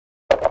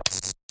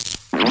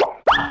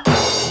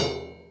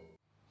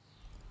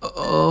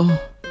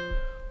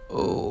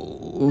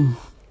Oh.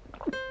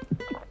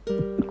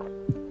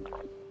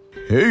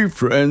 Hey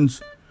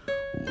friends,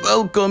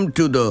 welcome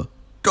to the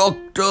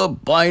Dr.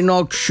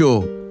 Binocs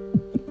show.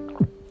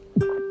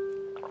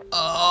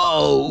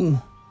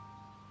 Oh.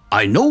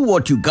 I know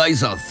what you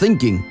guys are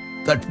thinking,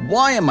 that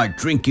why am I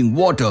drinking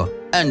water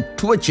and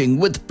twitching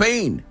with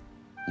pain?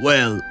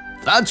 Well,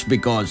 that's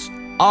because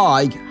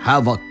I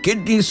have a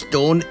kidney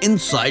stone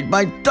inside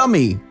my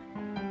tummy.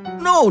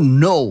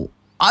 No,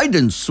 I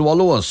didn't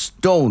swallow a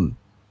stone.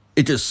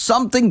 It is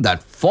something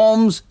that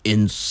forms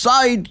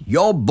inside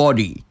your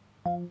body.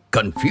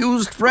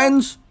 Confused,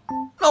 friends?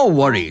 No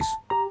worries.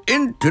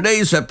 In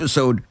today's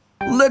episode,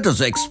 let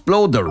us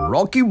explore the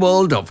rocky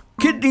world of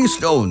kidney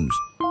stones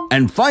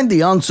and find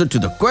the answer to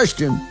the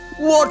question,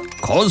 what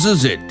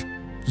causes it?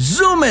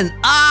 Zoom in,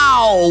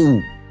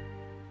 ow!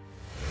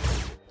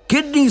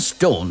 Kidney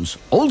stones,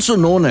 also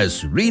known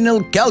as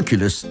renal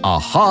calculus,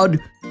 are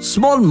hard,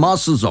 small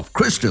masses of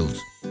crystals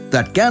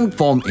that can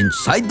form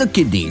inside the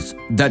kidneys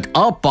that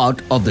are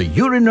part of the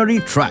urinary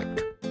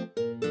tract.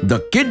 The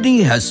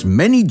kidney has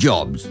many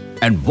jobs,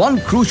 and one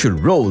crucial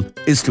role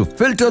is to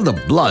filter the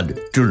blood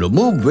to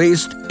remove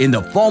waste in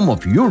the form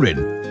of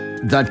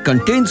urine that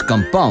contains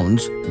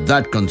compounds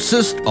that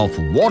consist of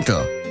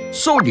water,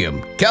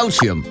 sodium,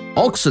 calcium,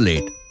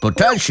 oxalate,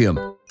 potassium,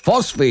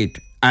 phosphate,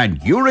 and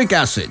uric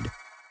acid.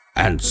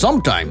 And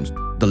sometimes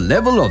the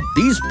level of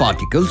these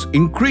particles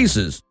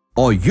increases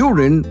or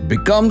urine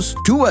becomes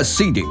too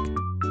acidic,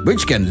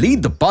 which can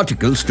lead the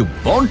particles to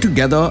bond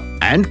together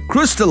and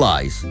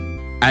crystallize.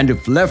 And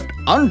if left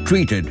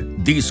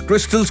untreated, these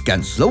crystals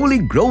can slowly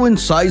grow in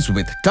size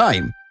with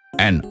time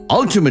and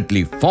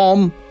ultimately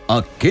form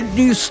a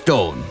kidney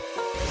stone.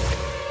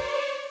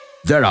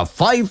 There are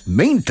 5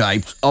 main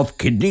types of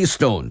kidney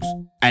stones,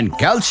 and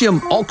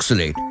calcium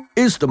oxalate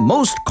is the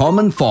most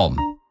common form.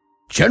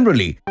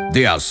 Generally,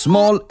 they are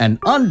small and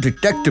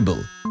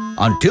undetectable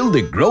until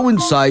they grow in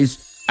size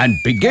and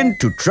begin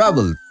to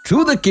travel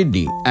through the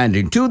kidney and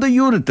into the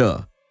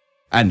ureter,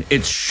 and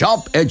its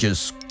sharp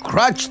edges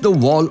scratch the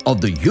wall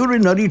of the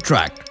urinary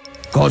tract,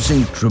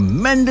 causing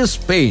tremendous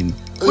pain,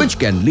 which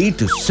can lead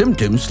to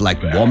symptoms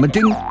like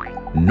vomiting,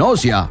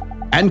 nausea,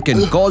 and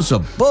can cause a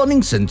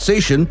burning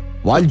sensation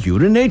while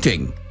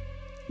urinating.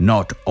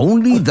 Not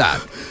only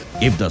that,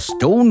 if the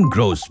stone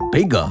grows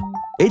bigger,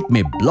 it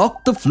may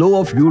block the flow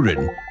of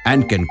urine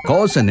and can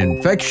cause an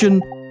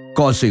infection,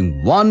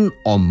 causing one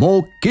or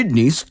more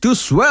kidneys to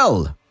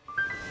swell.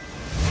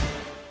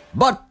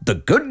 But the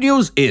good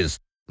news is,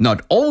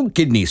 not all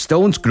kidney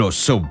stones grow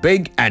so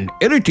big and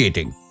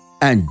irritating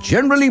and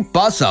generally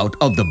pass out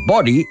of the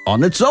body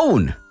on its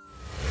own.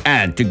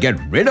 And to get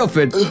rid of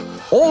it,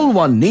 all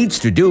one needs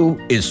to do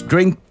is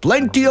drink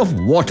plenty of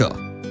water.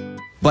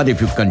 But if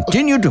you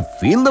continue to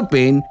feel the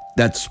pain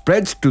that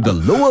spreads to the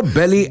lower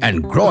belly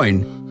and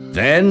groin,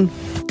 then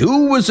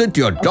do visit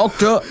your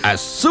doctor as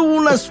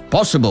soon as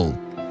possible.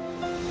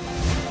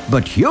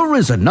 But here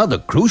is another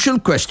crucial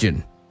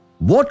question.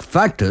 What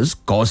factors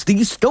cause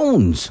these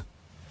stones?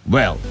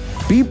 Well,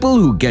 people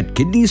who get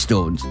kidney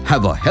stones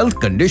have a health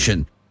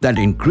condition that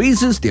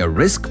increases their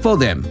risk for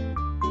them.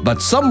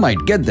 But some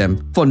might get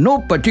them for no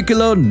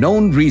particular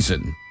known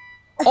reason.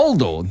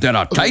 Although there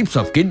are types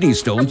of kidney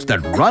stones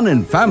that run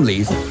in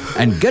families,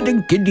 and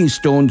getting kidney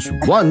stones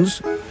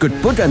once could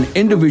put an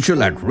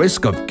individual at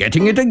risk of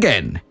getting it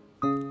again.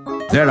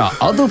 There are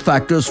other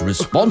factors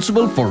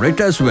responsible for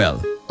it as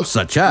well,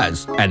 such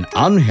as an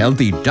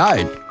unhealthy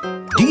diet,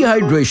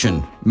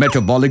 dehydration,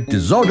 metabolic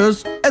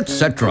disorders,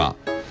 etc.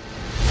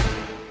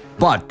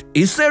 But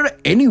is there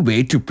any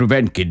way to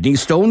prevent kidney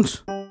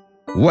stones?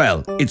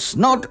 Well, it's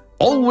not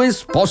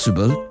always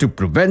possible to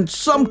prevent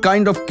some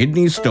kind of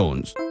kidney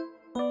stones.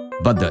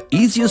 But the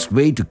easiest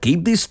way to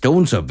keep these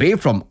stones away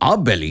from our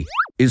belly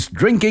is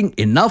drinking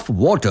enough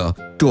water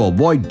to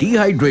avoid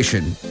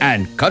dehydration,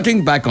 and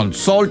cutting back on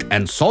salt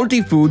and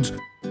salty foods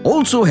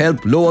also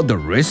help lower the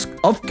risk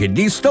of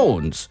kidney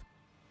stones.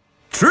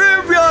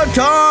 Trivia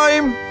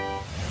time!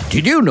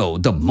 Did you know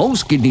the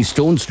most kidney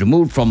stones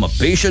removed from a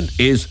patient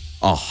is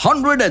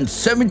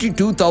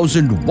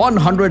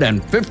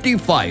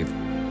 172,155?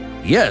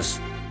 Yes,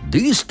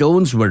 these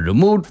stones were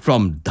removed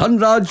from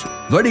Dhanraj,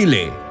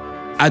 Vadile,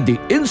 at the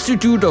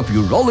Institute of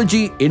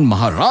Urology in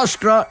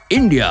Maharashtra,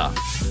 India.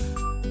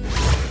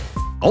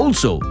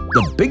 Also,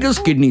 the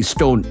biggest kidney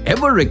stone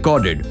ever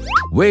recorded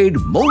weighed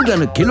more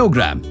than a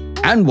kilogram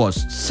and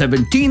was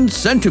 17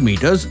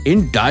 centimeters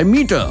in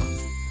diameter.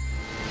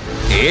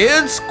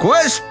 It's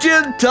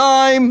question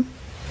time!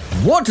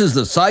 What is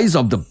the size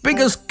of the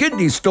biggest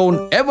kidney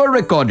stone ever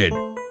recorded?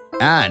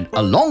 And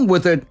along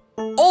with it,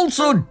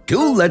 also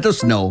do let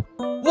us know,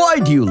 why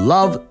do you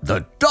love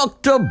the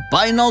Dr.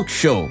 Binocs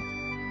show?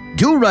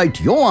 Do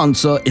write your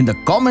answer in the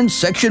comments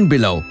section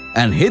below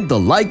and hit the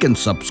like and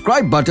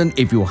subscribe button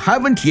if you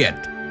haven't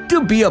yet,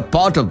 to be a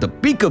part of the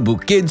Peekaboo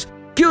Kidz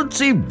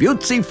cutesy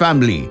beautsy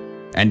family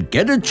and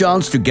get a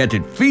chance to get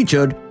it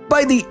featured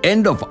by the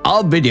end of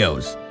our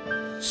videos.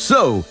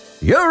 So,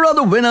 here are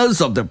the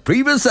winners of the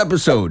previous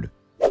episode.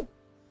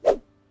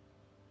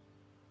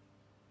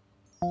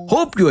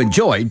 Hope you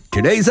enjoyed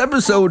today's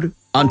episode.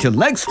 Until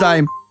next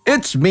time,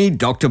 it's me,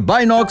 Dr.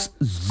 Binocs,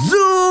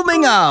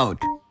 zooming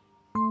out.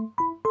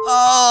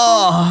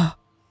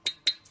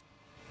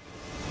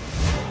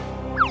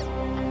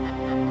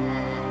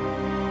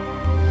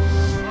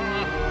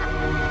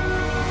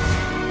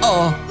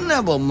 Oh,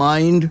 never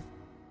mind.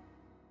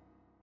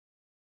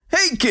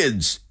 Hey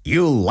kids,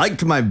 you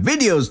liked my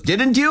videos,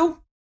 didn't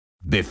you?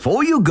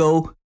 Before you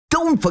go,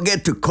 don't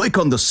forget to click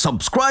on the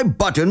subscribe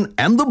button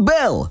and the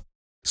bell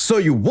so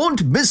you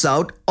won't miss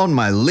out on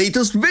my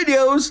latest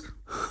videos.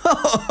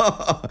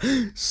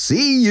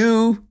 See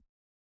you.